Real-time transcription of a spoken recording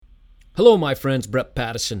Hello, my friends. Brett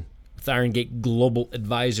Pattison with Iron Gate Global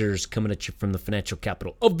Advisors coming at you from the financial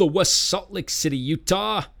capital of the West Salt Lake City,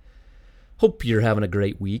 Utah. Hope you're having a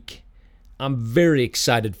great week. I'm very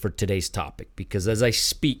excited for today's topic because as I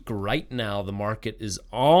speak right now, the market is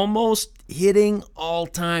almost hitting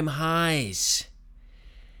all-time highs.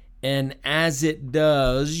 And as it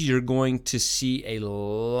does, you're going to see a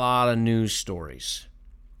lot of news stories,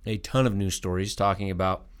 a ton of news stories talking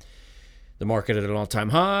about the market at an all-time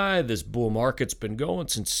high. This bull market's been going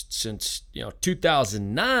since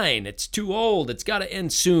 2009. It's too old. It's got to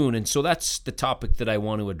end soon. And so that's the topic that I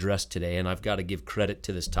want to address today. And I've got to give credit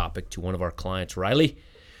to this topic to one of our clients, Riley,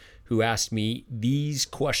 who asked me these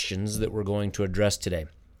questions that we're going to address today.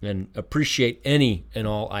 And appreciate any and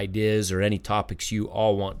all ideas or any topics you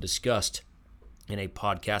all want discussed in a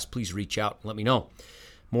podcast. Please reach out and let me know.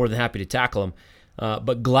 More than happy to tackle them.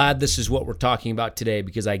 But glad this is what we're talking about today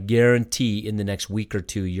because I guarantee in the next week or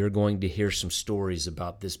two you're going to hear some stories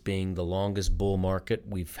about this being the longest bull market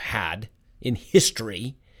we've had in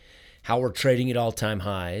history, how we're trading at all-time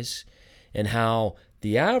highs, and how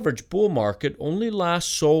the average bull market only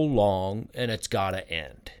lasts so long and it's got to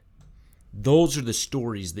end. Those are the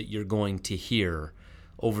stories that you're going to hear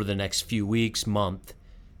over the next few weeks, month,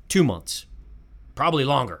 2 months, probably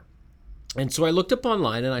longer. And so I looked up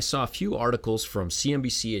online and I saw a few articles from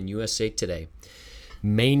CNBC and USA Today,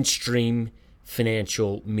 mainstream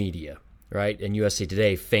financial media, right? And USA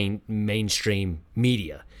Today, mainstream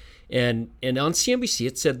media. And on CNBC,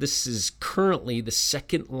 it said this is currently the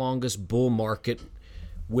second longest bull market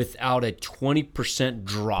without a 20%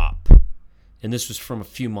 drop. And this was from a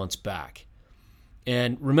few months back.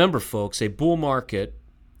 And remember, folks, a bull market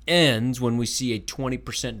ends when we see a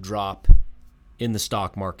 20% drop in the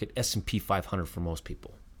stock market, S&P 500 for most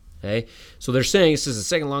people. Okay, so they're saying this is the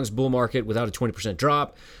second longest bull market without a 20%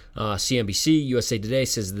 drop. CNBC, USA Today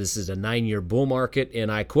says this is a 9-year bull market,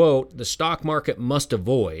 and I quote, the stock market must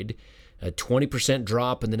avoid a 20%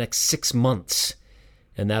 drop in the next 6 months.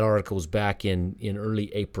 And that article was back in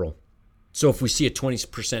early April. So if we see a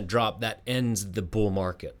 20% drop, that ends the bull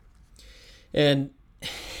market. And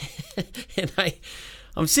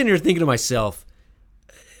I'm sitting here thinking to myself,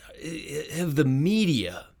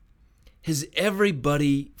 has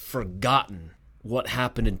everybody forgotten what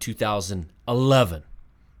happened in 2011?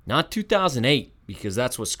 Not 2008, because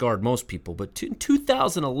that's what scarred most people, but in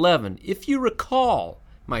 2011, if you recall,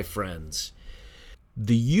 my friends,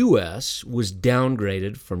 the U.S. was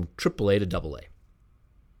downgraded from AAA to AA.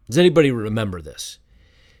 Does anybody remember this?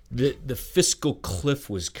 The fiscal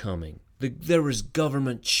cliff was coming. There was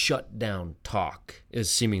government shutdown talk,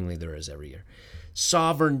 as seemingly there is every year.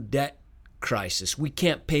 Sovereign debt crisis. We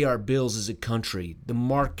can't pay our bills as a country. The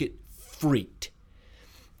market freaked.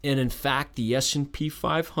 And in fact, the S&P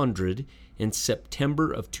 500 in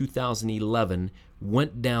September of 2011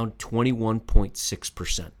 went down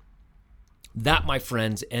 21.6%. That, my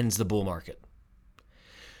friends, ends the bull market.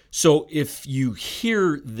 So if you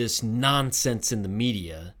hear this nonsense in the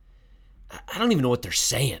media, I don't even know what they're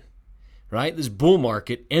saying, right? This bull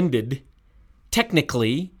market ended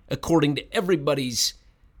technically, according to everybody's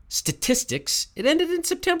statistics, it ended in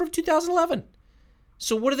September of 2011.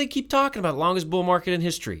 So what do they keep talking about? Longest bull market in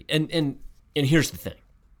history. And here's the thing.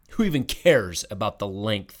 Who even cares about the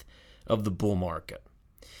length of the bull market?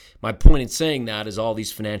 My point in saying that is all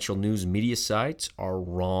these financial news media sites are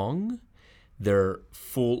wrong. They're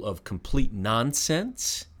full of complete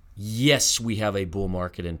nonsense. Yes, we have a bull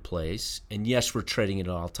market in place. And yes, we're trading at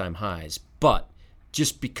all-time highs. But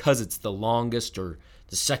just because it's the longest or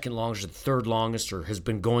the second longest or the third longest or has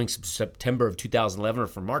been going since September of 2011 or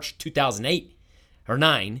from March 2008 or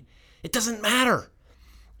 9, it doesn't matter.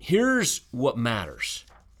 Here's what matters.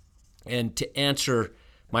 And to answer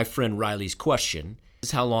my friend Riley's question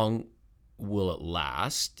is how long will it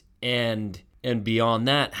last? And beyond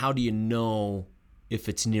that, how do you know if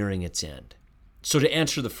it's nearing its end? So to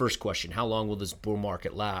answer the first question, how long will this bull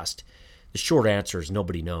market last? The short answer is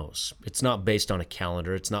nobody knows. It's not based on a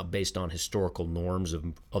calendar. It's not based on historical norms of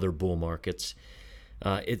other bull markets.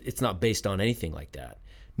 It's not based on anything like that.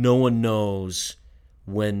 No one knows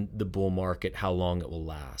when the bull market, how long it will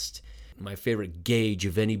last. My favorite gauge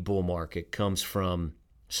of any bull market comes from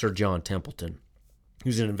Sir John Templeton,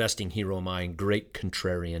 who's an investing hero of mine, great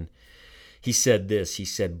contrarian. He said this, he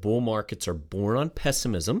said, bull markets are born on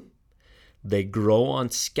pessimism. They grow on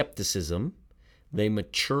skepticism. They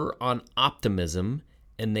mature on optimism,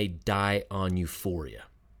 and they die on euphoria.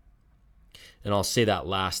 And I'll say that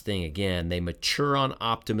last thing again. They mature on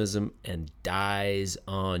optimism and dies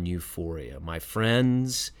on euphoria. My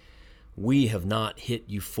friends, we have not hit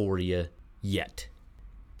euphoria yet.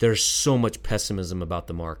 There's so much pessimism about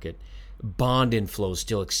the market. Bond inflows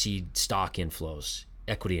still exceed stock inflows,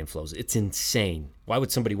 equity inflows. It's insane. Why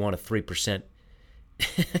would somebody want a 3%,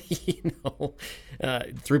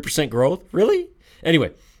 3% growth? Really?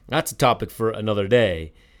 Anyway, that's a topic for another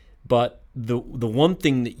day. But the one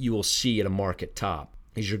thing that you will see at a market top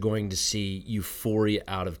is you're going to see euphoria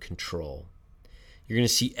out of control. You're going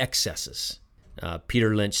to see excesses.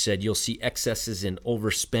 Peter Lynch said you'll see excesses in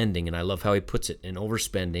overspending, and I love how he puts it, in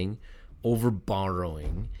overspending,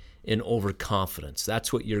 overborrowing, and overconfidence.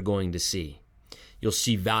 That's what you're going to see. You'll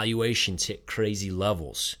see valuations hit crazy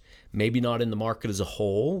levels. Maybe not in the market as a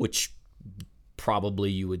whole, which probably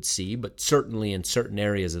you would see, but certainly in certain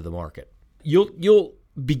areas of the market. You'll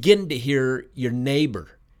begin to hear your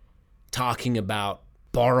neighbor talking about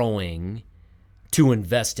borrowing to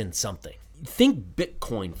invest in something. Think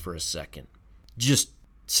Bitcoin for a second. Just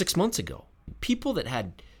 6 months ago, people that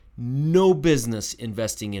had no business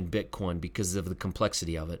investing in Bitcoin because of the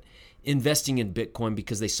complexity of it, investing in Bitcoin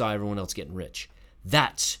because they saw everyone else getting rich.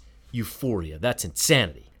 That's euphoria. That's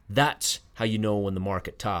insanity. That's how you know when the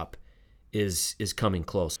market top is coming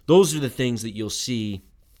close. Those are the things that you'll see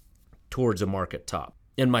towards a market top.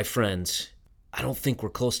 And my friends, I don't think we're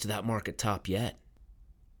close to that market top yet.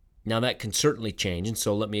 Now that can certainly change, and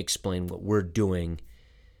so let me explain what we're doing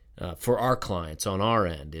for our clients on our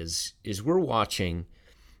end is we're watching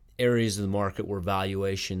areas of the market where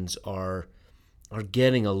valuations are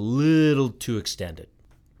getting a little too extended,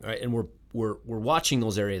 right? And we're watching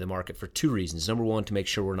those areas of the market for two reasons. Number one, to make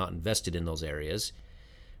sure we're not invested in those areas,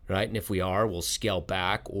 right? And if we are, we'll scale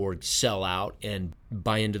back or sell out and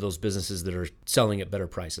buy into those businesses that are selling at better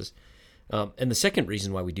prices. And the second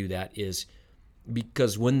reason why we do that is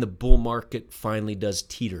because when the bull market finally does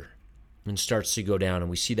teeter and starts to go down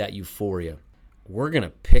and we see that euphoria, we're going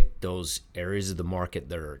to pick those areas of the market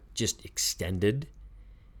that are just extended,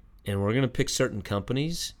 and we're going to pick certain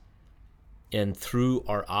companies, and through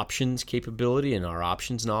our options capability and our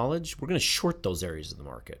options knowledge, we're going to short those areas of the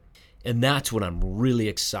market. And that's what I'm really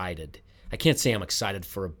excited. I can't say I'm excited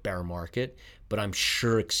for a bear market, but I'm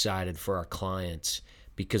sure excited for our clients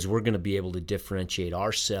because we're going to be able to differentiate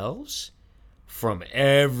ourselves from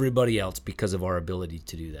everybody else because of our ability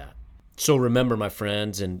to do that. So remember, my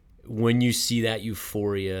friends, and when you see that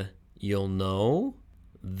euphoria, you'll know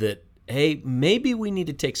that, hey, maybe we need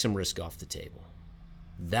to take some risk off the table.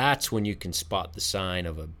 That's when you can spot the sign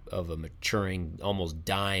of a maturing, almost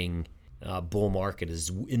dying bull market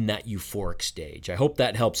is in that euphoric stage. I hope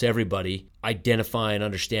that helps everybody identify and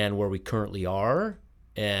understand where we currently are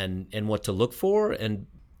and what to look for. And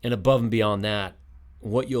above and beyond that,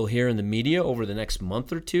 what you'll hear in the media over the next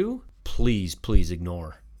month or two, please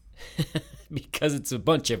ignore. Because it's a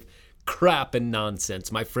bunch of crap and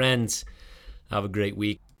nonsense. My friends, have a great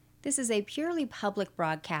week. This is a purely public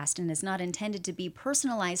broadcast and is not intended to be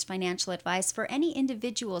personalized financial advice for any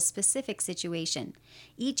individual's specific situation.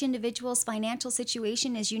 Each individual's financial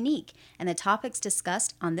situation is unique, and the topics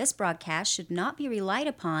discussed on this broadcast should not be relied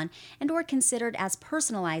upon and or considered as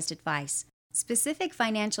personalized advice. Specific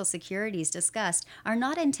financial securities discussed are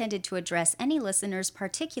not intended to address any listener's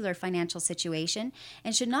particular financial situation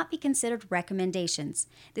and should not be considered recommendations.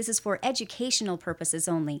 This is for educational purposes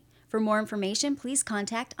only. For more information, please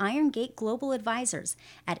contact Iron Gate Global Advisors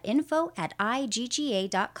at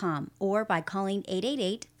info@igga.com or by calling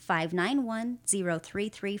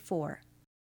 888-591-0334.